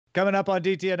Coming up on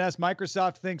DTNS,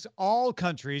 Microsoft thinks all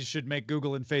countries should make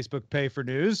Google and Facebook pay for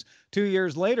news. 2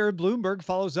 years later, Bloomberg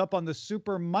follows up on the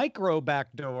Supermicro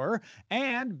backdoor,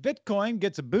 and Bitcoin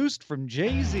gets a boost from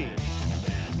Jay-Z.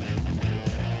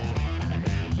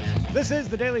 This is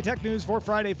the Daily Tech News for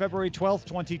Friday, February 12th,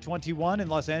 2021. In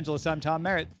Los Angeles, I'm Tom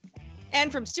Merritt.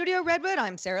 And from Studio Redwood,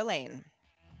 I'm Sarah Lane.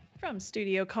 From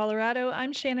Studio Colorado,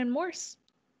 I'm Shannon Morse.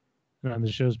 And I'm the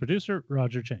show's producer,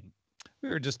 Roger Chang. We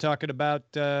were just talking about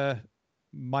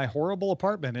my horrible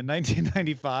apartment in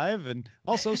 1995 and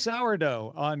also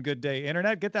sourdough on Good Day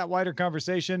Internet. Get that wider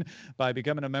conversation by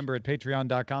becoming a member at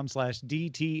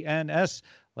patreon.com/DTNS.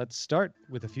 Let's start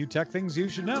with a few tech things you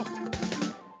should know.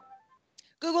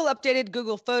 Google updated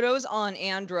Google Photos on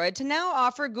Android to now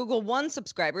offer Google One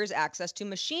subscribers access to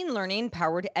machine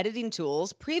learning-powered editing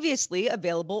tools previously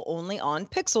available only on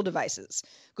Pixel devices.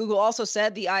 Google also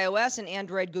said the iOS and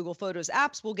Android Google Photos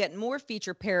apps will get more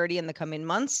feature parity in the coming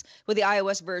months, with the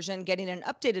iOS version getting an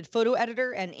updated photo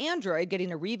editor and Android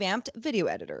getting a revamped video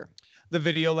editor. The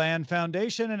Videoland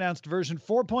Foundation announced version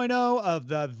 4.0 of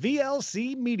the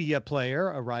VLC Media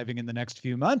Player arriving in the next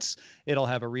few months. It'll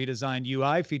have a redesigned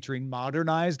UI featuring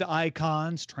modernized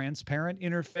icons, transparent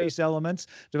interface elements.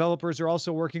 Developers are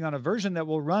also working on a version that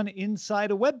will run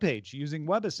inside a web page using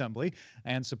WebAssembly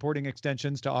and supporting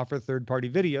extensions to offer third-party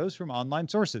videos from online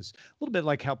sources. A little bit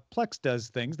like how Plex does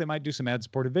things. They might do some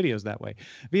ad-supported videos that way.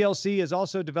 VLC is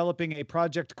also developing a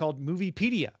project called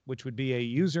Moviepedia, which would be a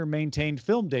user-maintained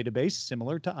film database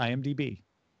similar to IMDb.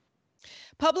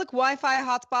 Public Wi-Fi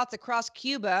hotspots across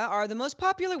Cuba are the most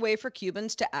popular way for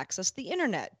Cubans to access the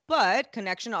internet, but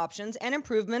connection options and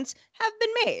improvements have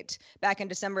been made. Back in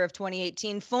December of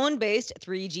 2018, phone-based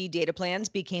 3G data plans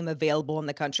became available in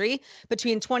the country.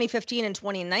 Between 2015 and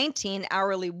 2019,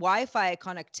 hourly Wi-Fi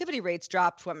connectivity rates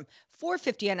dropped from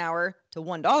 $4.50 an hour to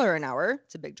 $1 an hour.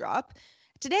 It's a big drop.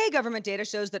 Today, government data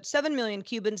shows that 7 million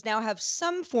Cubans now have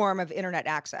some form of internet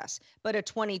access, but a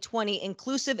 2020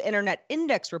 Inclusive Internet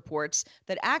Index reports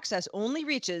that access only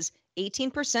reaches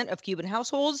 18% of Cuban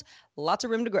households. Lots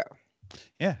of room to grow.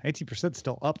 Yeah, 18%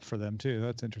 still up for them, too.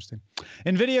 That's interesting.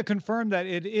 NVIDIA confirmed that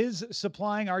it is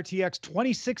supplying RTX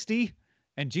 2060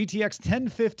 and GTX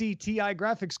 1050 Ti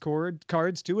graphics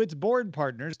cards to its board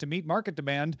partners to meet market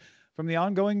demand from the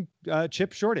ongoing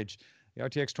chip shortage. The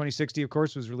RTX 2060, of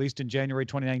course, was released in January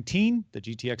 2019, the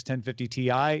GTX 1050 Ti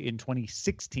in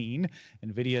 2016.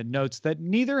 NVIDIA notes that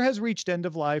neither has reached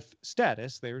end-of-life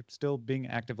status. They're still being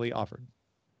actively offered.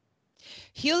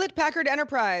 Hewlett-Packard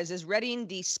Enterprise is readying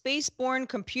the Spaceborne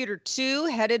Computer 2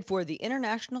 headed for the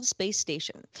International Space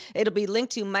Station. It'll be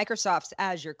linked to Microsoft's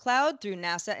Azure Cloud through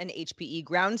NASA and HPE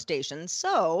ground stations,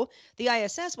 so the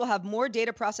ISS will have more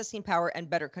data processing power and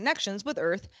better connections with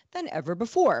Earth than ever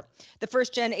before. The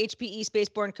first-gen HPE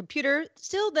Spaceborne computer,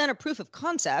 still then a proof of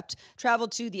concept,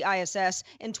 traveled to the ISS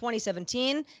in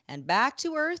 2017 and back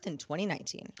to Earth in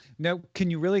 2019. Now,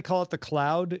 can you really call it the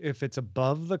cloud if it's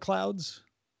above the clouds?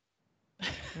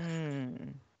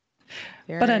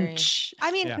 But I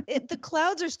mean, the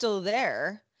clouds are still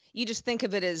there. You just think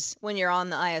of it as when you're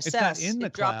on the ISS, it's not in the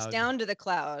it drops cloud. down to the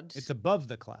cloud. It's above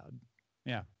the cloud.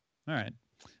 Yeah. All right.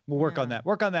 We'll work on that.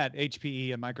 Work on that,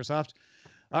 HPE and Microsoft.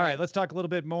 All right. Let's talk a little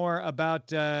bit more about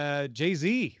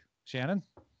Jay-Z, Shannon.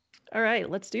 All right,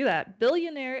 let's do that.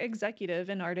 Billionaire executive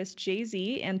and artist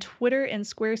Jay-Z and Twitter and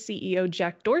Square CEO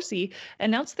Jack Dorsey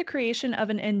announced the creation of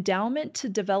an endowment to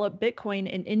develop Bitcoin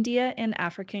in India and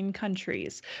African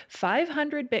countries.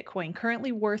 500 Bitcoin,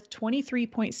 currently worth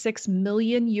 23.6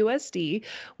 million USD,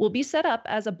 will be set up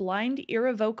as a blind,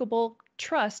 irrevocable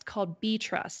trust called B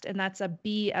Trust, and that's a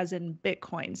B as in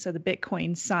Bitcoin, so the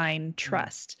Bitcoin sign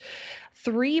trust.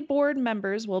 3 board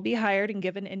members will be hired and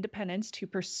given independence to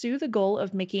pursue the goal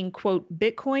of making, quote,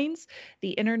 Bitcoins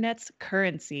the internet's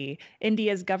currency.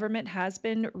 India's government has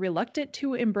been reluctant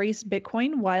to embrace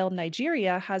Bitcoin, while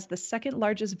Nigeria has the second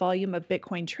largest volume of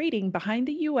Bitcoin trading behind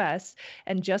the US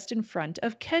and just in front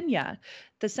of Kenya.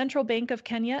 The Central Bank of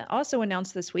Kenya also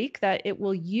announced this week that it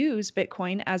will use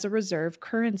Bitcoin as a reserve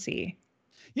currency.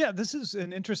 Yeah, this is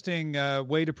an interesting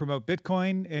way to promote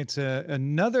Bitcoin. It's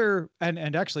another,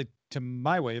 and actually, to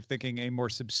my way of thinking, a more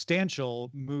substantial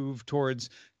move towards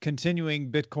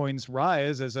continuing Bitcoin's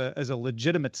rise as a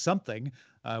legitimate something,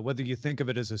 whether you think of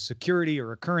it as a security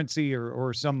or a currency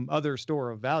or some other store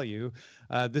of value.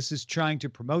 This is trying to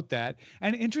promote that.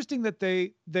 And interesting that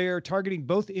they are targeting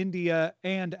both India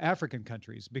and African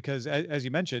countries, because as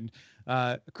you mentioned,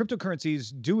 cryptocurrency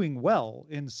is doing well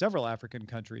in several African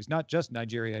countries, not just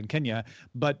Nigeria and Kenya,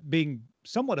 but being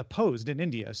somewhat opposed in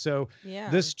India. So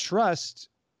this trust,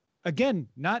 again,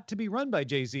 not to be run by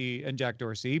Jay-Z and Jack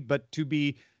Dorsey, but to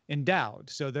be endowed.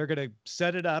 So they're going to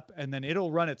set it up and then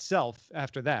it'll run itself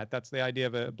after that. That's the idea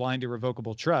of a blind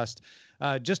irrevocable trust,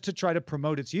 just to try to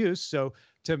promote its use. So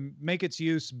to make its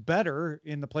use better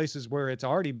in the places where it's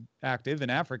already active in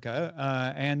Africa,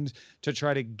 and to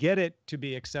try to get it to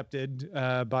be accepted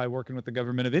by working with the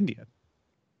government of India.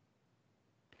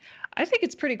 I think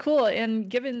it's pretty cool. And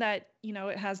given that,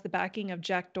 it has the backing of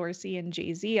Jack Dorsey and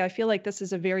Jay-Z, I feel like this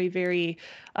is a very, very,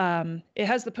 it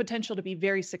has the potential to be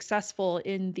very successful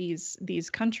in these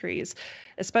countries,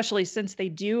 especially since they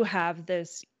do have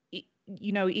this,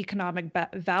 economic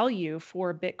value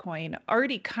for Bitcoin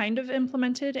already kind of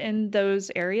implemented in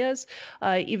those areas,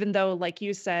 even though, like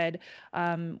you said,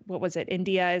 what was it?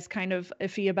 India is kind of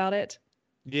iffy about it.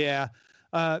 Yeah.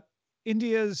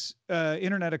 India's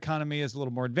internet economy is a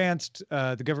little more advanced.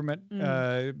 The government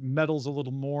meddles a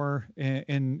little more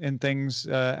in things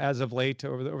as of late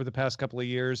over the past couple of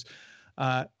years.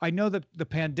 I know that the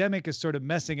pandemic is sort of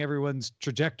messing everyone's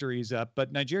trajectories up,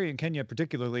 but Nigeria and Kenya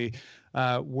particularly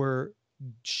were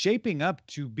shaping up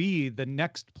to be the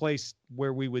next place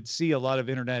where we would see a lot of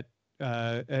internet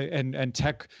and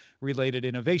tech-related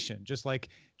innovation, just like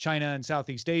China and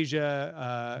Southeast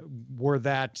Asia were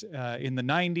that in the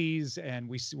 90s, and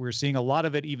we're seeing a lot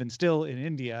of it even still in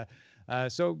India.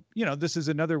 So, this is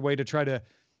another way to try to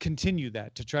continue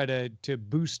that, to try to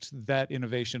boost that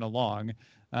innovation along.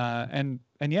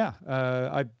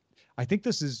 I think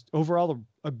this is overall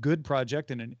a good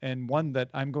project and one that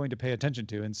I'm going to pay attention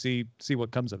to and see what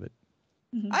comes of it.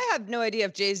 I have no idea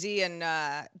if Jay-Z and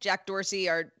Jack Dorsey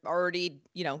are already,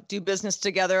 do business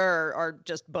together or are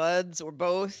just buds or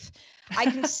both. I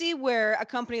can see where a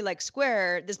company like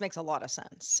Square, this makes a lot of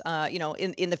sense.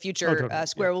 In the future,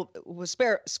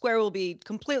 Square will be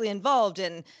completely involved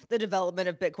in the development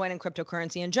of Bitcoin and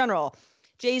cryptocurrency in general.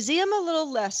 Jay-Z, I'm a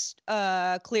little less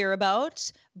clear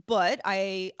about, but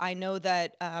I know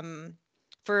that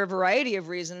for a variety of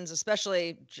reasons,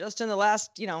 especially just in the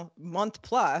last, month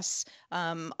plus,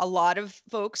 a lot of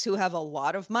folks who have a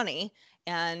lot of money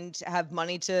and have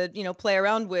money to, play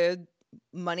around with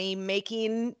money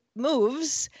making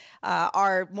moves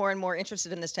are more and more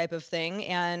interested in this type of thing.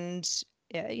 And,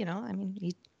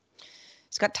 he's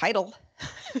got title.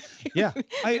 Yeah.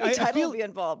 I feel be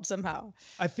involved somehow.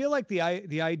 I feel like the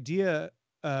idea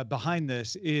behind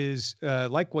this is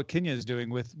like what Kenya is doing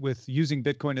with using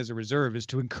Bitcoin as a reserve, is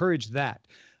to encourage that.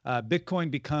 Bitcoin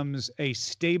becomes a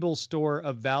stable store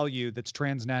of value that's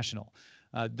transnational.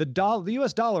 The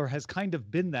US dollar has kind of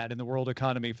been that in the world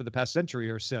economy for the past century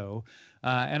or so.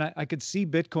 And I could see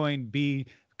Bitcoin be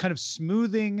kind of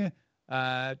smoothing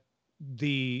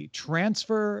the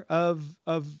transfer of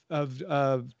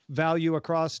value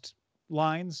across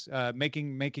lines,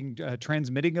 making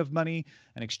transmitting of money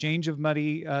and exchange of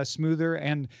money smoother,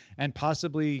 and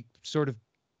possibly sort of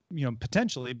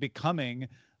potentially becoming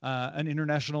an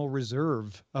international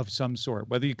reserve of some sort,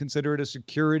 whether you consider it a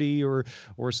security or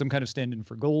some kind of stand-in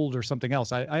for gold or something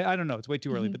else. I don't know. It's way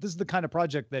too early, but this is the kind of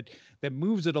project that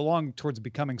moves it along towards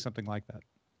becoming something like that.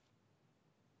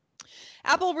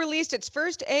 Apple released its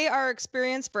first AR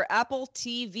experience for Apple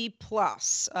TV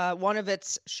Plus. One of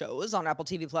its shows on Apple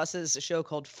TV Plus is a show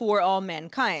called For All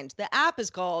Mankind. The app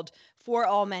is called For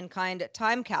All Mankind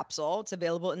Time Capsule. It's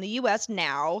available in the US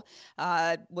now,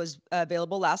 was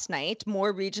available last night,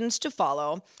 more regions to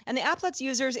follow. And the app lets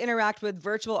users interact with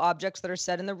virtual objects that are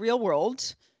set in the real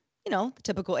world. The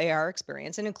typical AR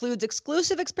experience, and includes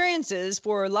exclusive experiences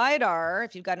for LiDAR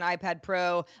if you've got an iPad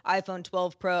Pro, iPhone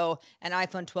 12 Pro, and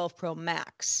iPhone 12 Pro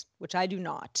Max, which I do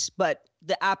not, but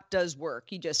the app does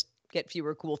work. You just get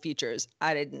fewer cool features.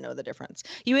 I didn't know the difference.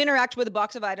 You interact with a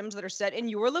box of items that are set in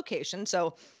your location.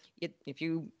 So if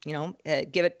you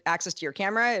give it access to your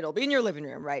camera, it'll be in your living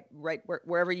room, right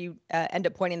wherever you end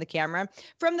up pointing the camera.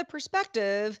 From the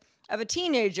perspective of a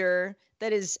teenager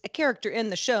that is a character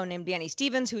in the show named Danny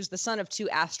Stevens, who's the son of two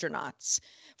astronauts.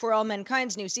 For All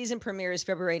Mankind's new season premieres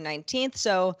February 19th.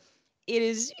 So it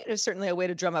is certainly a way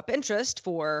to drum up interest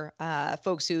for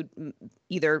folks who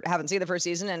either haven't seen the first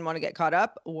season and want to get caught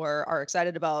up, or are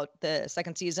excited about the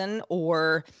second season,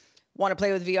 or want to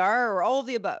play with VR, or all of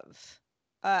the above.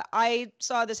 I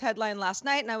saw this headline last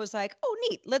night and I was like, oh,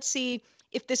 neat. Let's see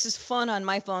if this is fun on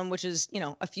my phone, which is,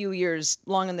 a few years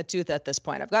long in the tooth at this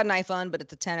point. I've got an iPhone, but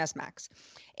it's a 10s Max.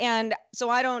 And so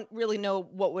I don't really know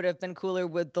what would have been cooler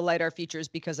with the LiDAR features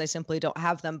because I simply don't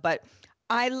have them, but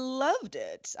I loved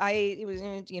it. It was,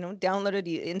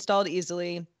 downloaded, installed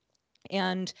easily.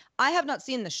 And I have not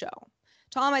seen the show.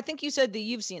 Tom, I think you said that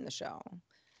you've seen the show,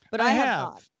 but I have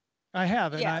not. I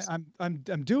have, and yes.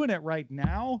 I'm doing it right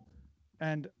now.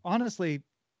 And honestly,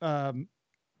 I'm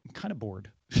kind of bored.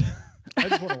 I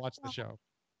just want to watch the show.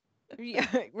 Yeah,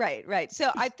 right.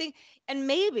 So I think, and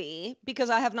maybe because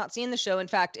I have not seen the show. In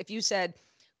fact, if you said,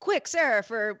 "Quick, Sarah,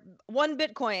 for 1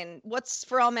 Bitcoin, what's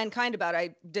For All Mankind about?"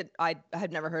 I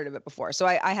had never heard of it before, so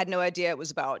I had no idea it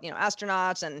was about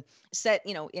astronauts and set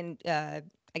in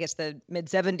I guess the mid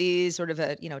 70s, sort of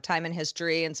a time in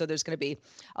history, and so there's going to be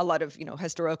a lot of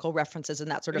historical references and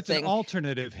that sort of It's thing. an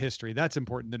alternative history. That's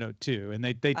important to note too. And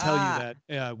they tell you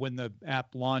that when the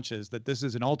app launches, that this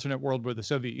is an alternate world where the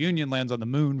Soviet Union lands on the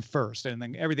moon first, and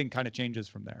then everything kind of changes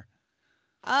from there.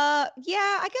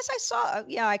 Yeah, I guess I saw.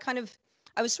 Yeah,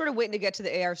 I was sort of waiting to get to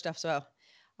the AR stuff, so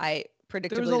I predictably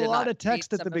There was a lot of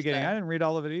text at the beginning. I didn't read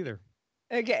all of it either.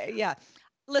 Okay, yeah.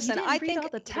 Listen, I think all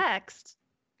the text.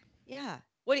 Yeah.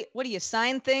 What do you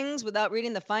sign things without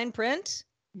reading the fine print?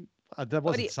 That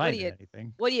wasn't signing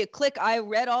anything. What do you click? I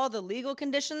read all the legal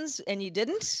conditions and you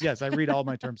didn't? Yes, I read all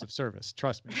my terms of service.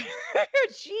 Trust me.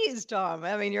 Jeez, Tom.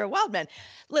 I mean, you're a wild man.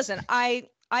 Listen, I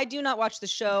do not watch the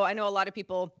show. I know a lot of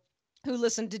people who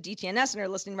listen to DTNS and are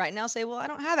listening right now say, well, I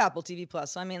don't have Apple TV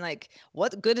Plus. So I mean, like,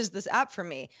 what good is this app for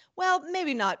me? Well,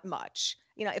 maybe not much.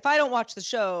 If I don't watch the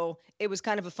show, it was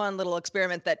kind of a fun little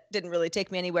experiment that didn't really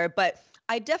take me anywhere. But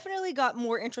I definitely got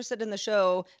more interested in the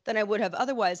show than I would have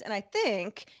otherwise. And I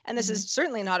think, and this is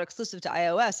certainly not exclusive to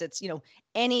iOS, it's,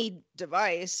 any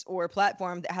device or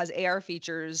platform that has AR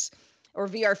features or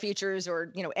VR features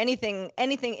or, anything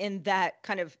in that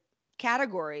kind of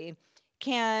category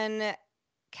can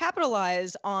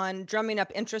capitalize on drumming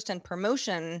up interest and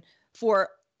promotion for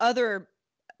other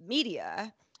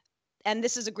media. And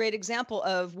this is a great example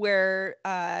of where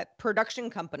production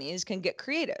companies can get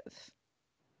creative.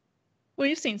 Well,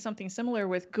 you've seen something similar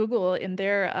with Google in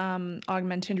their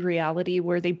augmented reality,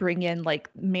 where they bring in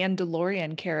like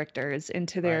Mandalorian characters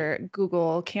into their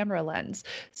Google camera lens.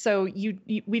 So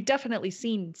we've definitely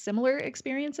seen similar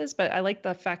experiences, but I like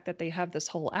the fact that they have this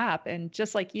whole app. And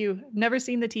just like you, never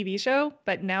seen the TV show,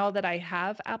 but now that I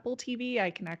have Apple TV,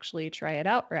 I can actually try it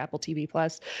out, or Apple TV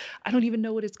Plus. I don't even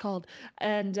know what it's called.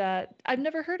 And I've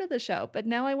never heard of the show, but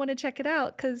now I want to check it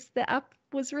out because the app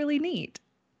was really neat.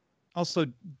 Also,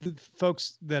 the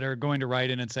folks that are going to write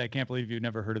in and say, I can't believe you've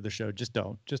never heard of the show, just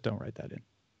don't write that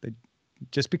in.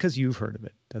 Just because you've heard of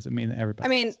it doesn't mean that everybody. I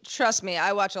mean, trust me,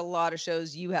 I watch a lot of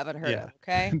shows you haven't heard of,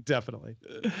 okay? Definitely.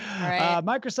 Right.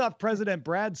 Microsoft President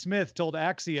Brad Smith told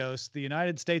Axios the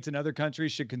United States and other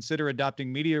countries should consider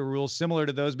adopting media rules similar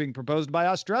to those being proposed by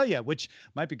Australia, which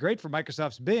might be great for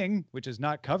Microsoft's Bing, which is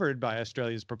not covered by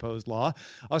Australia's proposed law.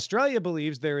 Australia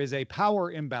believes there is a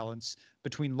power imbalance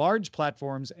between large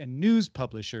platforms and news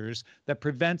publishers that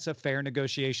prevents a fair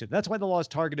negotiation. That's why the law is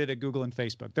targeted at Google and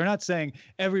Facebook. They're not saying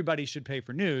everybody should pay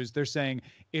for news. They're saying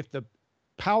if the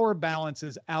power balance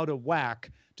is out of whack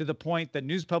to the point that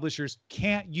news publishers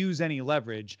can't use any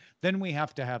leverage, then we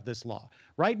have to have this law.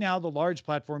 Right now, the large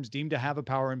platforms deemed to have a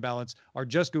power imbalance are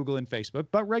just Google and Facebook,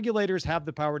 but regulators have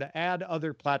the power to add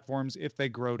other platforms if they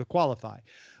grow to qualify.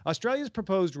 Australia's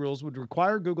proposed rules would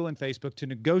require Google and Facebook to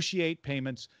negotiate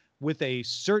payments with a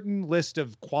certain list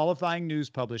of qualifying news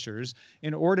publishers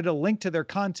in order to link to their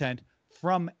content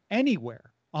from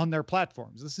anywhere on their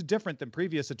platforms. This is different than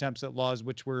previous attempts at laws,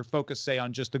 which were focused, say,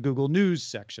 on just the Google News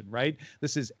section, right?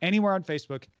 This is anywhere on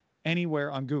Facebook,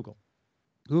 anywhere on Google.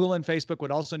 Google and Facebook would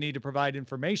also need to provide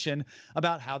information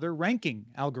about how their ranking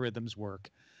algorithms work.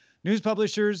 News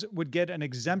publishers would get an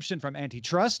exemption from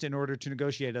antitrust in order to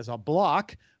negotiate as a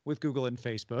block with Google and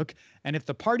Facebook. And if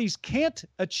the parties can't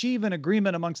achieve an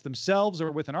agreement amongst themselves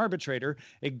or with an arbitrator,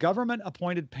 a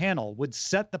government-appointed panel would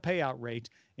set the payout rate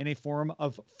in a form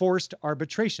of forced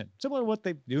arbitration, similar to what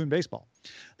they do in baseball.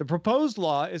 The proposed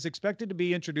law is expected to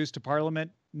be introduced to Parliament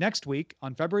next week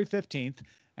on February 15th,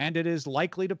 and it is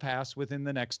likely to pass within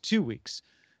the next 2 weeks.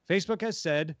 Facebook has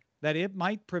said that it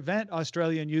might prevent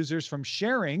Australian users from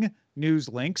sharing news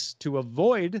links to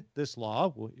avoid this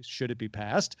law, should it be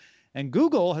passed. And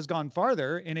Google has gone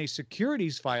farther in a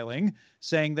securities filing,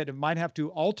 saying that it might have to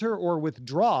alter or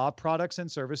withdraw products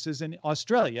and services in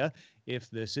Australia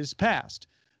if this is passed.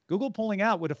 Google pulling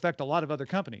out would affect a lot of other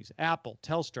companies. Apple,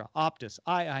 Telstra, Optus,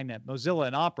 iiNet, Mozilla,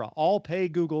 and Opera all pay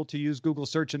Google to use Google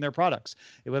Search in their products.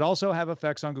 It would also have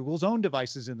effects on Google's own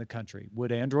devices in the country.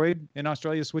 Would Android in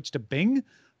Australia switch to Bing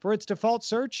for its default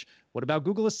search? What about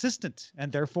Google Assistant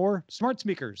and therefore smart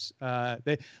speakers?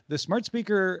 The smart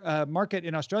speaker market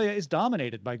in Australia is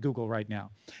dominated by Google right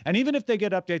now. And even if they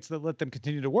get updates that let them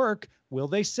continue to work, will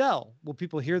they sell? Will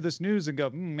people hear this news and go,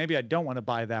 maybe I don't want to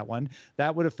buy that one?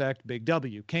 That would affect Big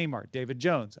W, Kmart, David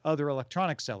Jones, other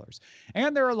electronic sellers.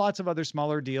 And there are lots of other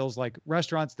smaller deals like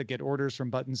restaurants that get orders from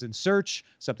buttons in search,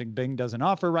 something Bing doesn't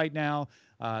offer right now.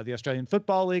 The Australian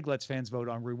Football League lets fans vote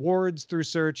on rewards through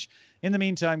search. In the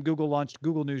meantime, Google launched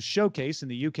Google News Showcase in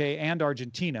the UK and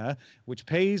Argentina, which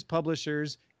pays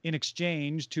publishers in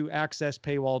exchange to access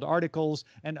paywalled articles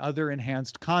and other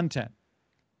enhanced content.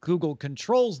 Google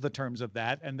controls the terms of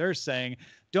that, and they're saying,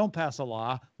 don't pass a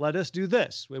law. Let us do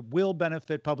this. It will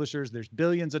benefit publishers. There's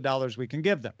billions of dollars we can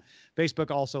give them.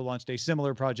 Facebook also launched a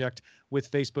similar project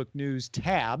with Facebook News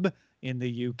Tab in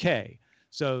the UK.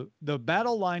 So the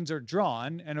battle lines are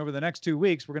drawn, and over the next 2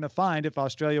 weeks, we're going to find if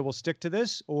Australia will stick to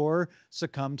this or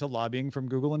succumb to lobbying from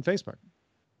Google and Facebook.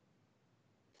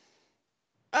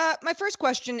 My first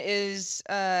question is,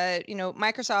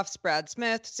 Microsoft's Brad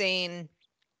Smith saying,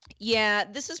 yeah,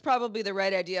 this is probably the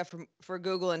right idea for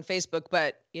Google and Facebook,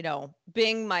 but,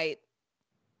 Bing might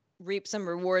reap some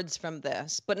rewards from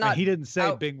this, but not. He didn't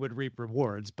say Bing would reap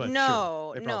rewards, but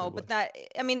no, sure, no, but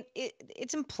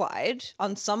it's implied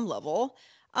on some level.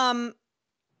 And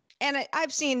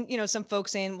I've seen, some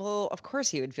folks saying, well, of course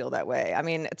he would feel that way. I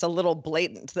mean, it's a little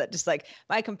blatant that just like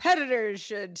my competitors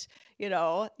should, get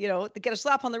a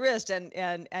slap on the wrist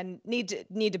and need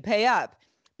to pay up.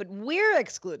 But we're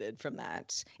excluded from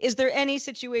that. Is there any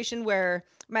situation where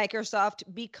Microsoft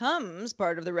becomes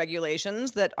part of the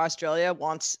regulations that Australia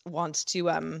wants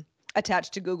to attach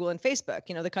to Google and Facebook?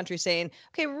 The country saying,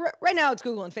 okay, right now it's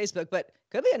Google and Facebook, but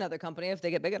could be another company if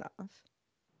they get big enough.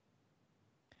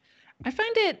 I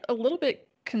find it a little bit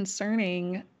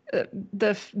concerning,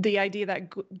 the idea that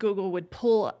Google would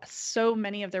pull so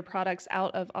many of their products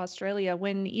out of Australia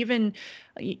when even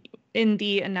in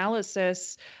the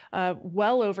analysis,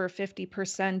 well over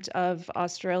 50% of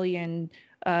Australian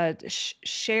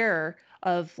share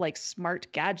of like smart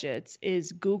gadgets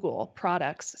is Google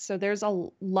products. So there's a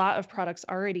lot of products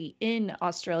already in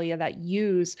Australia that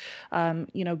use,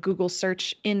 Google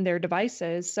search in their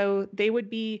devices. So they would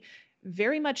be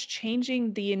very much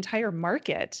changing the entire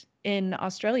market in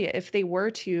Australia if they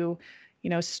were to,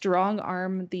 strong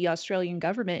arm the Australian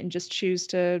government and just choose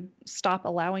to stop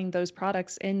allowing those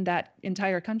products in that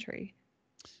entire country.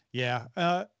 Yeah,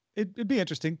 it'd be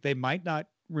interesting. They might not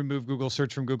remove Google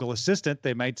search from Google Assistant.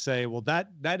 They might say, well,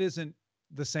 that isn't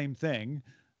the same thing.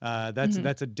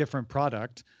 That's a different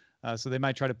product. So they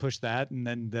might try to push that, and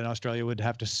then Australia would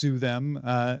have to sue them.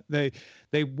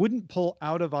 They wouldn't pull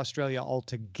out of Australia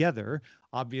altogether.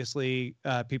 Obviously,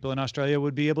 people in Australia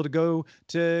would be able to go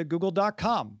to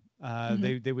google.com.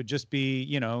 They would just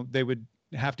be, they would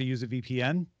have to use a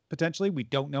VPN potentially. We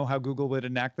don't know how Google would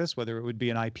enact this, whether it would be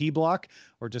an IP block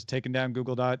or just taking down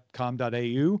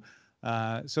google.com.au.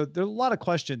 So there are a lot of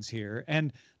questions here,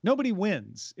 and nobody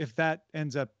wins if that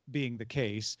ends up being the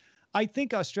case. I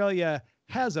think Australia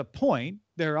has a point.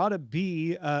 There ought to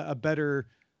be a better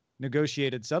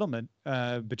negotiated settlement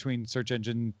between search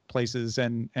engine places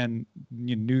and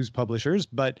news publishers,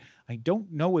 but I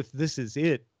don't know if this is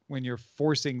it when you're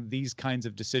forcing these kinds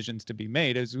of decisions to be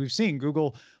made. As we've seen,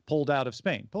 Google pulled out of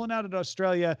Spain. Pulling out of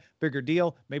Australia, bigger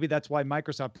deal. Maybe that's why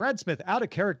Microsoft, Brad Smith, out of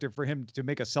character for him to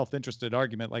make a self-interested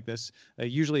argument like this.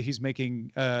 Usually he's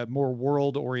making more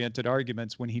world-oriented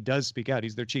arguments when he does speak out.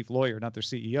 He's their chief lawyer, not their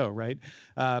CEO, right?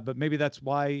 But maybe that's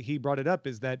why he brought it up,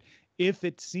 is that if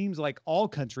it seems like all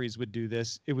countries would do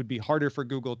this, it would be harder for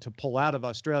Google to pull out of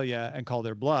Australia and call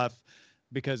their bluff,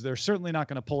 because they're certainly not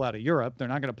going to pull out of Europe. They're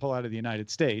not going to pull out of the United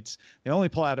States. They only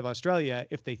pull out of Australia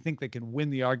if they think they can win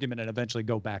the argument and eventually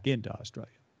go back into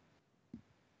Australia.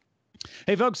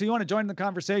 Hey, folks, if you want to join the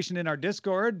conversation in our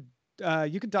Discord,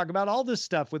 you can talk about all this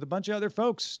stuff with a bunch of other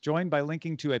folks. Join by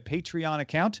linking to a Patreon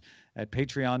account at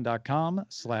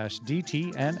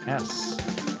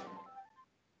patreon.com/DTNS.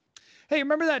 Hey,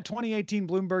 remember that 2018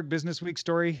 Bloomberg Business Week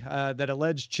story that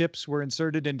alleged chips were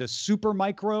inserted into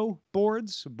Supermicro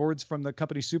boards from the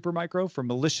company Supermicro for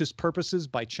malicious purposes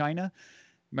by China?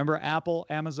 Remember Apple,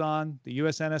 Amazon, the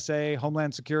US NSA,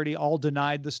 Homeland Security all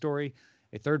denied the story.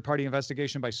 A third-party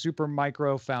investigation by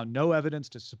Supermicro found no evidence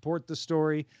to support the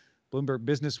story. Bloomberg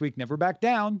Business Week never backed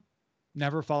down,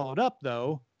 never followed up,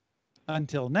 though,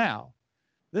 until now.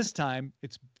 This time,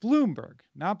 it's Bloomberg,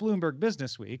 not Bloomberg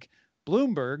Business Week.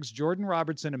 Bloomberg's Jordan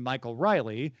Robertson and Michael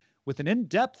Riley with an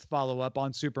in-depth follow-up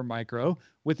on Supermicro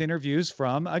with interviews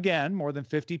from, again, more than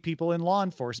 50 people in law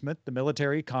enforcement, the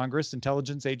military, Congress,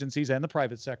 intelligence agencies, and the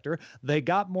private sector. They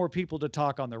got more people to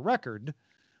talk on the record.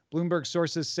 Bloomberg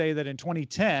sources say that in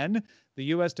 2010, the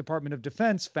U.S. Department of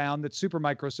Defense found that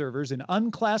Supermicro servers in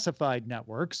unclassified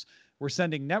networks were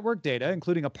sending network data,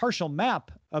 including a partial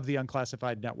map of the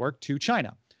unclassified network, to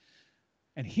China.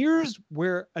 And here's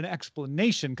where an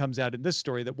explanation comes out in this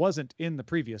story that wasn't in the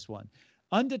previous one.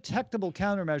 Undetectable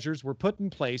countermeasures were put in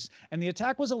place, and the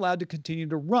attack was allowed to continue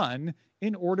to run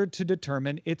in order to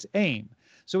determine its aim.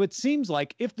 So it seems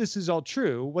like if this is all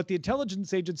true, what the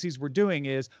intelligence agencies were doing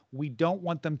is we don't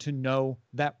want them to know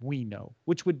that we know,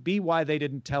 which would be why they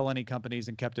didn't tell any companies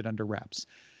and kept it under wraps.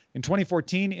 In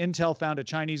 2014, Intel found a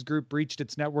Chinese group breached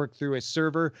its network through a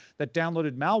server that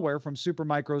downloaded malware from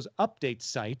Supermicro's update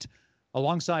site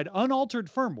alongside unaltered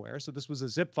firmware. So this was a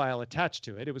zip file attached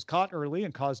to it. It was caught early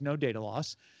and caused no data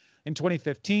loss. In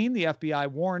 2015, the FBI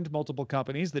warned multiple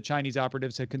companies that Chinese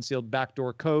operatives had concealed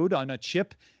backdoor code on a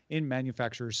chip in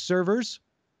manufacturers' servers.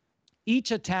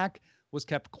 Each attack was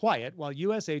kept quiet while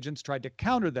U.S. agents tried to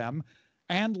counter them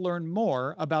and learn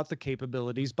more about the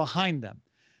capabilities behind them.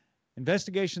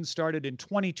 Investigations started in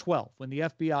 2012 when the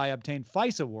FBI obtained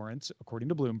FISA warrants, according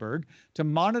to Bloomberg, to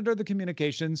monitor the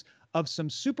communications of some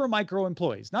Supermicro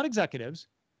employees, not executives,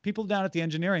 people down at the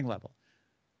engineering level.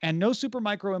 And no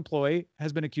Supermicro employee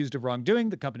has been accused of wrongdoing.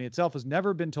 The company itself has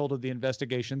never been told of the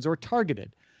investigations or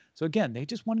targeted. So again, they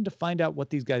just wanted to find out what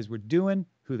these guys were doing,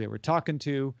 who they were talking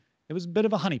to. It was a bit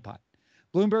of a honeypot.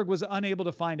 Bloomberg was unable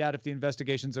to find out if the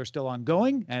investigations are still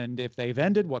ongoing and if they've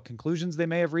ended, what conclusions they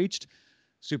may have reached.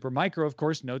 Supermicro, of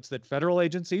course, notes that federal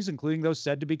agencies, including those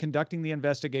said to be conducting the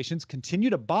investigations, continue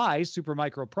to buy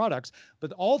Supermicro products.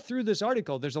 But all through this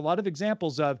article, there's a lot of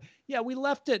examples of, yeah, we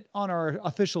left it on our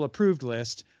official approved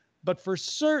list, but for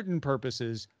certain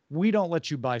purposes, we don't let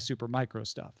you buy Supermicro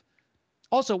stuff.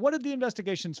 Also, what did the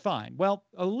investigations find? Well,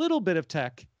 a little bit of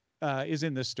tech is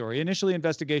in this story. Initially,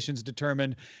 investigations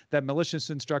determined that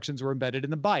malicious instructions were embedded in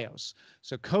the BIOS.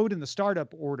 So code in the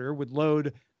startup order would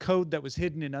load code that was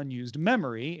hidden in unused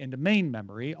memory into main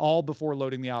memory, all before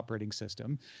loading the operating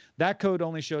system. That code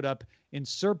only showed up in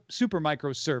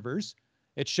Supermicro servers.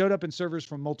 It showed up in servers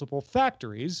from multiple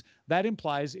factories. That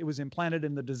implies it was implanted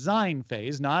in the design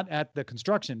phase, not at the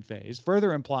construction phase,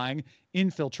 further implying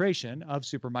infiltration of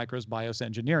Supermicro's BIOS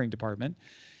engineering department.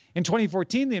 In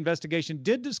 2014, the investigation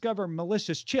did discover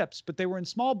malicious chips, but they were in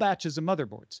small batches of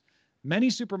motherboards. Many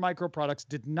Supermicro products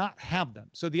did not have them.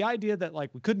 So the idea that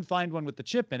we couldn't find one with the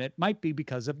chip in it might be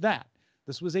because of that.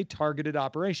 This was a targeted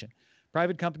operation.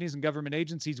 Private companies and government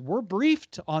agencies were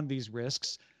briefed on these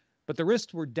risks, but the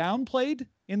risks were downplayed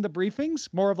in the briefings,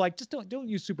 more of just don't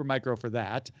use Supermicro for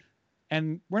that.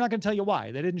 And we're not going to tell you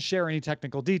why. They didn't share any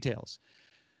technical details.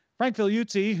 Frank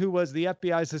Filiuzzi, who was the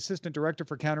FBI's assistant director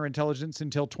for counterintelligence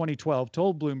until 2012,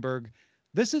 told Bloomberg,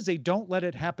 "This is a don't let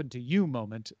it happen to you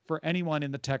moment for anyone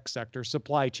in the tech sector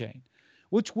supply chain,"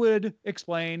 which would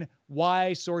explain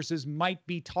why sources might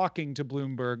be talking to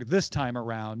Bloomberg this time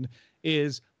around.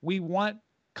 Is we want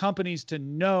companies to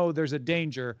know there's a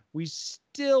danger. We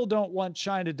still don't want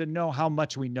China to know how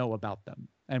much we know about them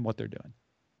and what they're doing.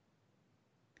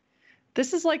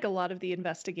 This is like a lot of the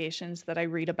investigations that I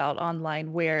read about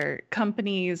online where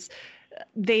companies,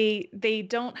 they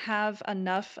don't have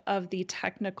enough of the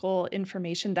technical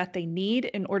information that they need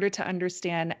in order to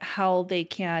understand how they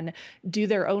can do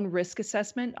their own risk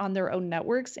assessment on their own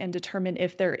networks and determine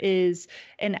if there is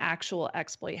an actual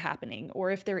exploit happening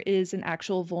or if there is an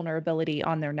actual vulnerability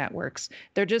on their networks.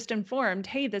 They're just informed,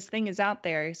 hey, this thing is out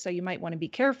there, so you might want to be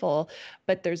careful,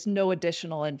 but there's no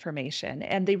additional information.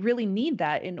 And they really need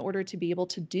that in order to be able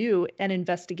to do an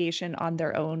investigation on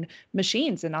their own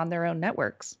machines and on their own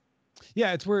networks.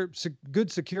 Yeah, it's where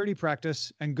good security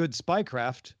practice and good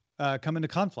spycraft come into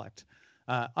conflict.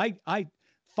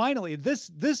 Finally,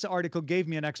 this article gave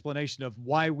me an explanation of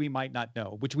why we might not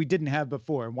know, which we didn't have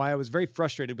before, and why I was very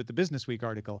frustrated with the Business Week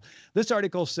article. This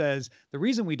article says the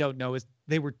reason we don't know is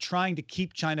they were trying to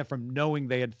keep China from knowing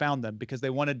they had found them because they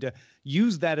wanted to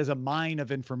use that as a mine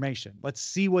of information. Let's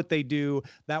see what they do.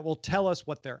 That will tell us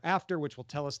what they're after, which will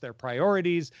tell us their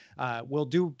priorities. We'll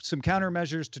do some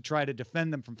countermeasures to try to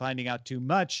defend them from finding out too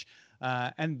much.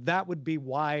 And that would be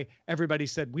why everybody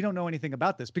said, we don't know anything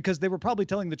about this, because they were probably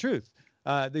telling the truth.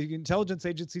 The intelligence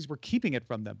agencies were keeping it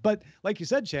from them. But like you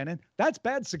said, Shannon, that's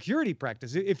bad security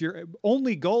practice. If your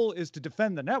only goal is to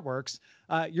defend the networks,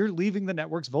 you're leaving the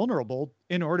networks vulnerable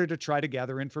in order to try to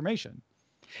gather information.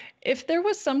 If there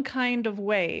was some kind of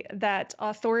way that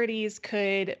authorities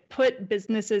could put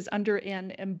businesses under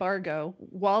an embargo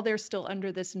while they're still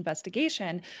under this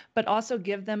investigation, but also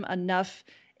give them enough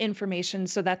information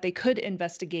so that they could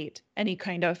investigate any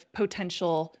kind of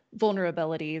potential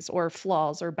vulnerabilities or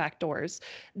flaws or backdoors,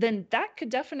 then that could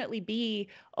definitely be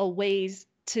a ways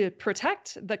to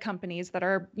protect the companies that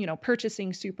are,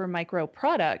 purchasing Supermicro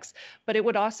products. But it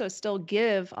would also still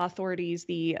give authorities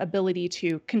the ability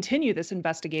to continue this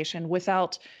investigation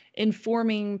without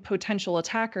informing potential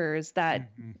attackers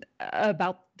that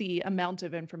about the amount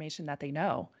of information that they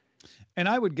know. And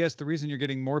I would guess the reason you're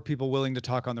getting more people willing to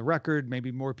talk on the record,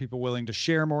 maybe more people willing to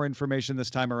share more information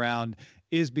this time around,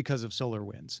 is because of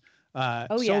SolarWinds.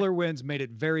 Oh, yeah. SolarWinds made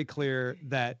it very clear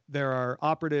that there are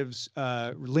operatives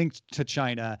linked to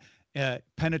China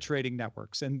penetrating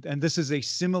networks. And this is a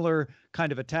similar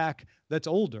kind of attack that's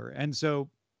older. And so,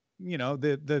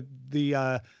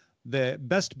 the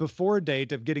best before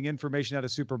date of getting information out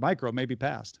of Supermicro may be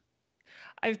past.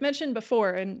 I've mentioned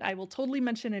before, and I will totally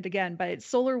mention it again, but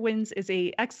SolarWinds is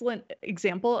an excellent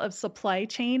example of supply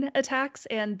chain attacks.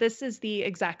 And this is the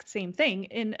exact same thing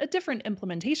in a different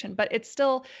implementation, but it's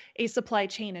still a supply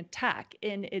chain attack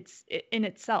in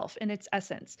itself, in its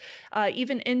essence.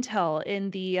 Even Intel in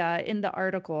the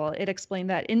article, it explained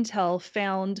that Intel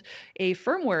found a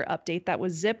firmware update that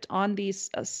was zipped on the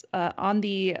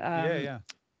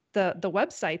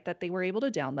website that they were able to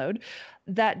download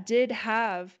that did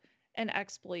have an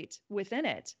exploit within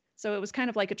it. So it was kind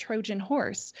of like a Trojan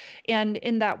horse. And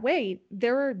in that way,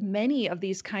 there are many of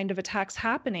these kind of attacks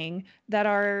happening that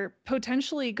are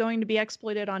potentially going to be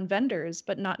exploited on vendors,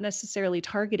 but not necessarily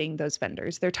targeting those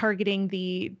vendors. They're targeting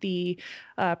the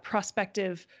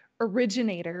prospective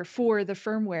originator for the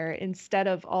firmware instead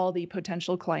of all the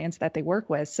potential clients that they work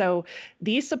with. So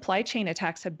these supply chain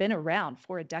attacks have been around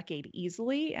for a decade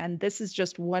easily. And this is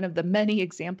just one of the many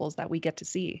examples that we get to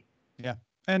see. Yeah.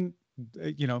 And,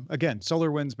 again,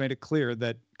 SolarWinds made it clear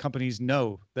that companies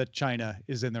know that China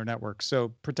is in their network.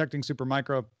 So protecting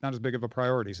Supermicro, not as big of a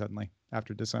priority suddenly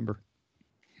after December.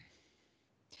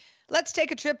 Let's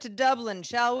take a trip to Dublin,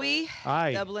 shall we?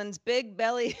 Aye. Dublin's big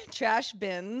belly trash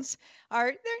bins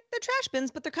they're trash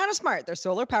bins, but they're kind of smart. They're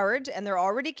solar powered and they're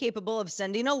already capable of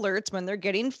sending alerts when they're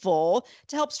getting full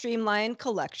to help streamline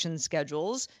collection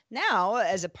schedules. Now,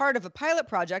 as a part of a pilot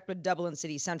project with Dublin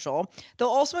City Central, they'll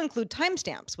also include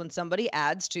timestamps when somebody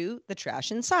adds to the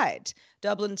trash inside.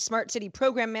 Dublin Smart City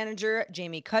Program Manager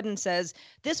Jamie Cudden says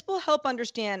this will help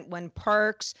understand when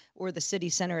parks or the city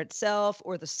center itself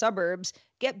or the suburbs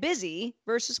get busy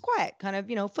versus quiet, kind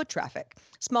of, foot traffic.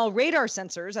 Small radar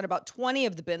sensors at about 20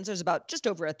 of the bins, there's about just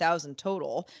over 1,000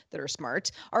 total that are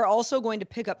smart, are also going to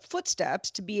pick up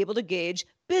footsteps to be able to gauge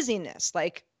busyness,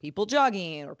 like people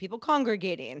jogging or people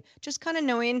congregating, just kind of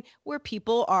knowing where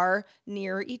people are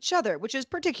near each other, which is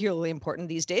particularly important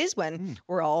these days when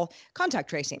we're all contact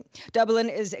tracing. Dublin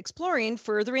is exploring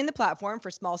furthering the platform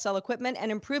for small cell equipment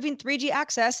and improving 3G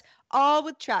access, all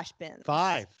with trash bins.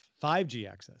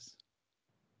 5G access.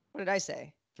 What did I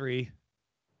say? 3.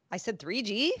 I said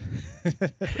 3G?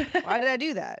 Why did I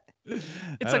do that?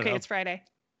 It's okay. It's Friday.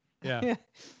 Yeah.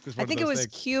 I think it was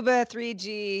things. Cuba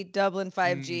 3G, Dublin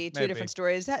 5G, two different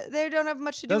stories. They don't have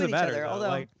much to do with each other.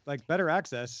 Although, like better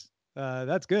access,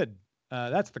 that's good.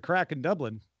 That's the crack in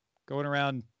Dublin, going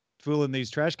around fooling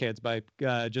these trash cans by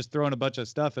just throwing a bunch of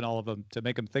stuff in all of them to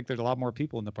make them think there's a lot more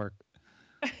people in the park.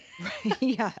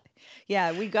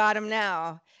 Yeah, we got them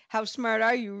now. How smart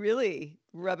are you, really?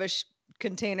 Rubbish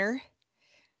container.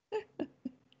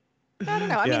 I don't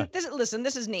know. I mean,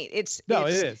 this is neat. It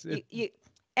is.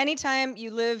 Anytime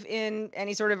you live in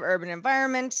any sort of urban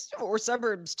environment or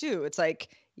suburbs too, it's like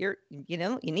you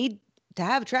need to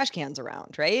have trash cans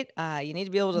around, right? You need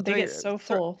to be able to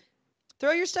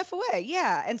throw your stuff away.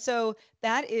 Yeah. And so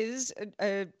that is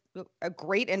a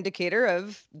great indicator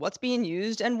of what's being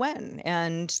used and when.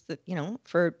 And,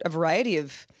 for a variety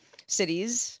of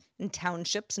cities and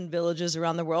townships and villages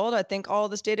around the world, I think all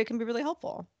this data can be really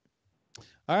helpful.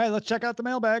 All right, let's check out the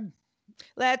mailbag.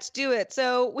 Let's do it.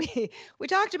 So we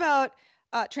talked about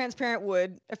transparent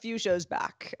wood a few shows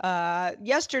back.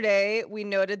 Yesterday, we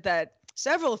noted that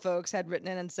several folks had written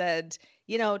in and said,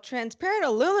 transparent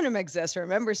aluminum exists.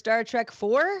 Remember Star Trek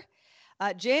 4?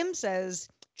 James says,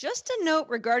 just a note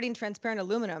regarding transparent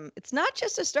aluminum. It's not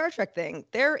just a Star Trek thing.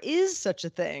 There is such a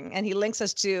thing. And he links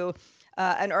us to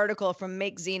an article from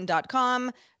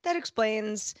makezine.com that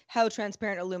explains how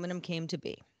transparent aluminum came to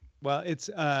be. Well, it's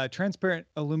transparent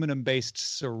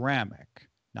aluminum-based ceramic,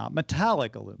 not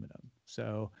metallic aluminum.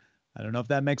 So I don't know if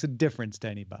that makes a difference to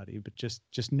anybody, but just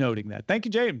noting that. Thank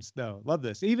you, James, though. Love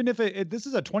this. Even if this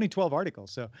is a 2012 article,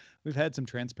 so we've had some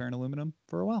transparent aluminum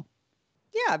for a while.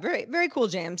 Yeah, very, very cool,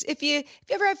 James. If you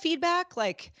ever have feedback,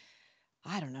 like,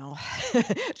 I don't know,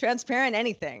 transparent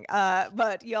anything,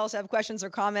 but you also have questions or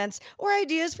comments or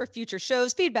ideas for future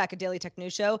shows, feedback at Daily Tech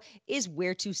News Show is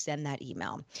where to send that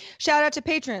email. Shout out to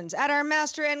patrons at our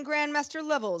master and grandmaster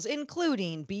levels,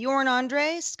 including Bjorn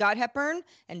Andre, Scott Hepburn,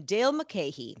 and Dale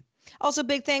McCahey. Also,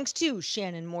 big thanks to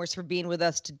Shannon Morse for being with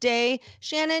us today.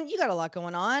 Shannon, you got a lot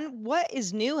going on. What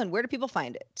is new and where do people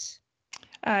find it?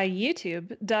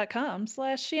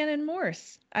 YouTube.com/Shannon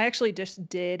Morse. I actually just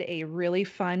did a really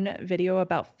fun video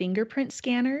about fingerprint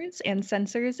scanners and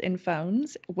sensors in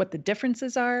phones, what the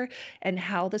differences are, and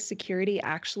how the security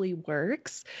actually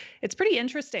works. It's pretty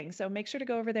interesting, so make sure to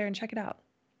go over there and check it out.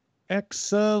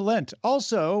 Excellent.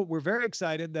 Also, we're very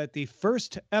excited that the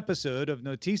first episode of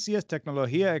Noticias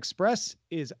Tecnología Express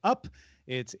is up.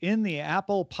 It's in the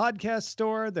Apple Podcast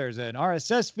Store. There's an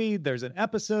RSS feed. There's an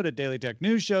episode at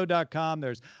dailytechnewsshow.com.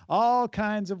 There's all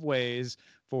kinds of ways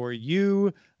for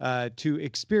you to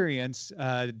experience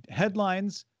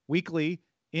headlines weekly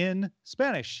in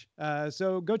Spanish.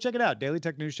 So go check it out,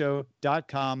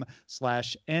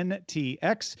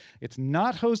 dailytechnewsshow.com/NTX. It's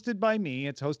not hosted by me.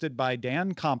 It's hosted by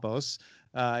Dan Campos.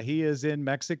 He is in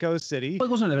Mexico City.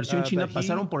 Juegos en la versión china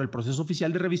pasaron por el proceso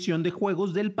oficial de revisión de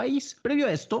juegos del país. Previo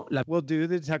a esto, we'll do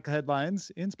the tech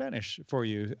headlines in Spanish for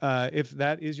you, if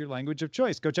that is your language of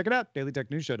choice. Go check it out,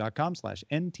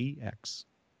 dailytechnewsshow.com/NTX.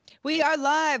 We are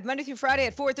live Monday through Friday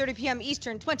at 4:30 p.m.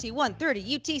 Eastern, 21:30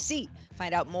 UTC.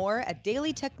 Find out more at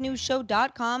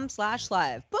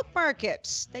dailytechnewsshow.com/live. Bookmark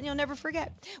it, then you'll never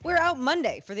forget. We're out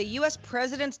Monday for the U.S.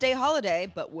 President's Day holiday,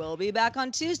 but we'll be back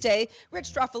on Tuesday.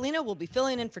 Rich Stroffolino will be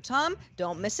filling in for Tom.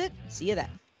 Don't miss it. See you then.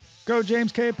 Go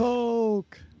James K.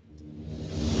 Polk.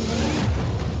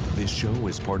 This show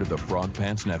is part of the Frog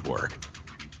Pants Network.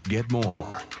 Get more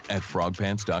at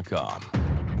frogpants.com.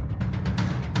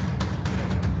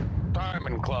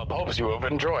 Diamond Club hopes you have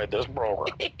enjoyed this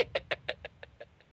program.